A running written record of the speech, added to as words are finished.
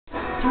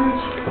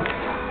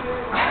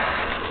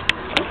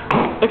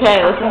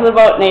Okay, this is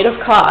about native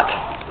cock.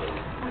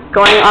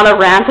 Going on a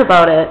rant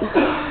about it.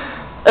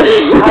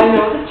 I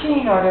know the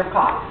chain order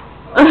cock.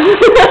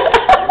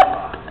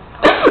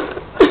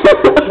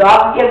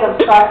 Rob gives a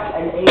fuck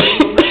an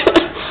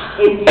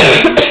Indian,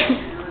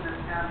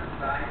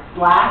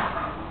 black,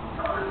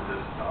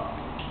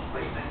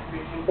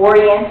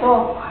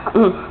 Oriental,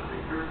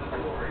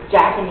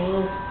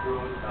 Japanese,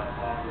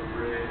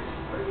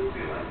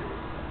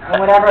 and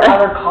whatever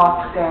other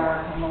cocks there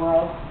are in the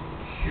world.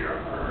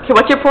 Okay,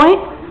 what's your point?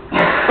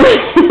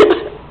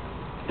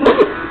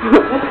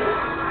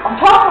 I'm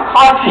talking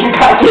cocks here,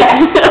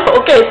 goddamn.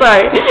 Okay,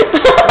 sorry.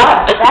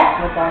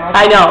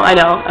 I know. I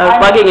was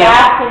bugging you.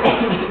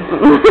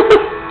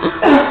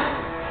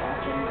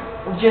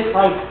 Just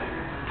like...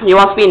 He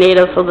wants to be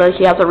native so that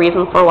he has a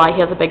reason for why he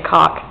has a big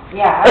cock.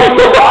 Yeah, I don't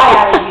know why I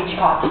have a huge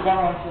cock. The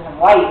difference is I'm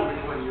white.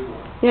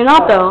 You're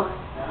not, though.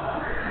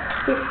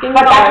 Your skin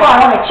but color. that's why I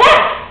want to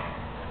check.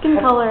 Skin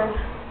color.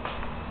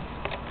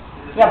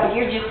 Yeah, but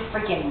you're just a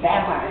freaking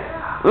vampire.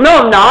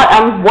 No, I'm not.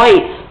 I'm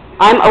white.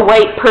 I'm a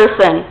white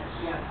person.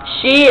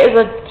 She is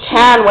a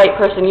tan white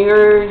person. You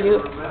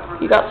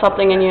got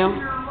something in you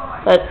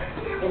that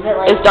is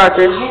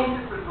darker.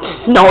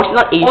 Asian? No, she's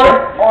not Asian.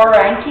 Or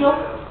Oriental?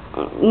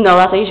 No,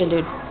 that's Asian,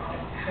 dude.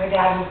 Her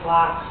dad is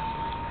black.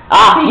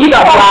 Ah, you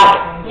got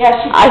black. Yeah,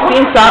 she's I've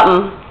seen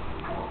something.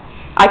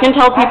 I can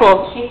tell people.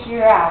 I can kick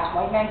your ass.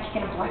 White man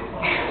kicking a black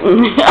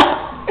man.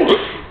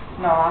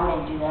 No, I'm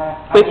gonna do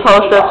that. We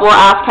post this. We'll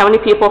ask how many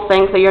people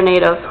think that you're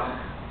native.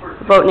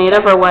 Vote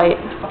native or white.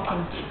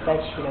 Fucking keep that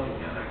shit over.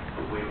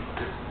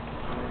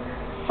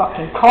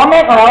 Fucking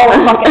comment or I'll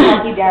fucking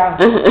hunt you down.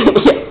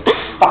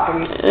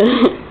 Fuckers.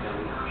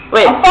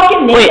 Wait. I'm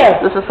fucking native.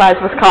 Wait, this is the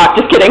size of his cock.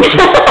 Just kidding.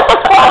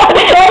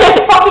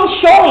 Fucking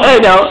showing.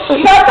 I know.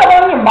 You got something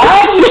on your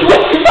mind?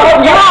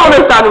 You're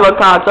always talking about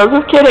cocks. I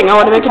was just kidding. I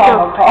want to make a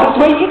joke.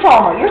 What are you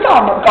talking about? You're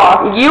talking about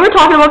cocks. You were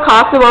talking about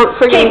cocks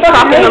about friggin'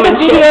 cocking them and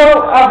shit.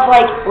 Video of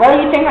like, what do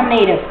you think I'm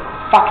native?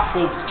 Fuck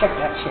sakes, check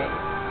that shit.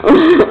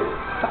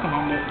 Fucking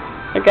end it.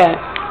 Okay.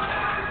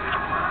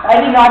 I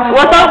did not just...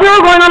 Well, I thought we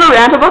were going on a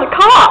rant about a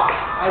cock.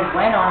 I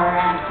went on a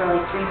rant for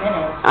like 3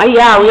 minutes.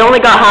 Yeah, we only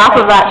got half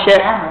of that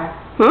shit.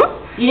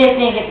 You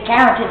didn't think it's the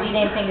camera because you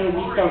didn't think it would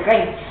be so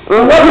great.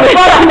 What the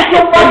fuck? You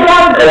still fucking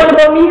out going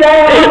about me that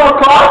I have a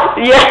cock?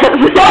 Yes.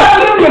 Fuck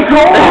you, you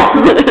go.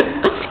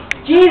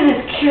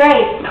 Jesus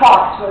Christ,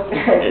 cocks.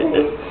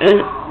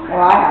 Well,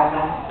 I have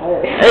that.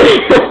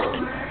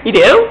 You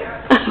do?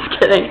 I'm just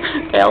kidding.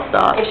 Okay, I'll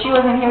stop. If she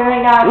wasn't here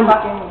right now, I'd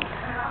fucking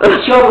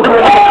show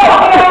her.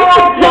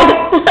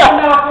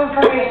 Enough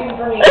information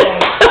for me.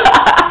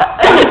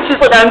 She's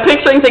like, I'm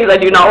picturing things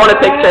I do not want to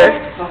picture.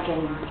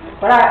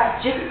 But I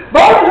just,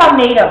 vote is on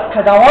native,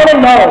 because I want to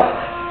know.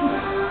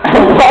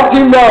 I want to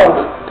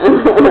know.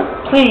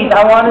 Please,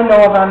 I want to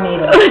know if I'm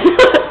native.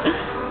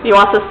 He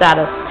wants the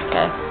status.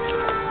 Okay.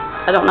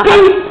 I don't know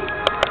how.